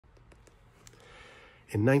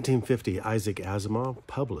In 1950, Isaac Asimov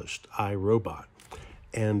published I, Robot.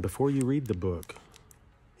 And before you read the book,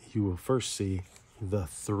 you will first see the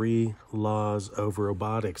 3 laws of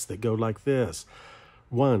robotics that go like this.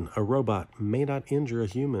 1, a robot may not injure a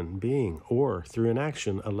human being or, through an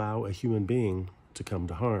action, allow a human being to come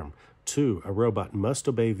to harm. 2, a robot must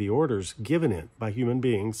obey the orders given it by human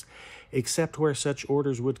beings, except where such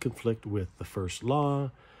orders would conflict with the first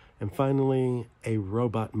law. And finally, a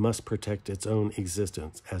robot must protect its own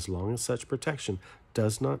existence as long as such protection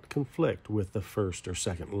does not conflict with the first or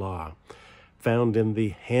second law. Found in the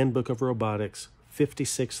Handbook of Robotics,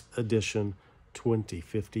 56th edition,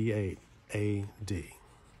 2058 AD.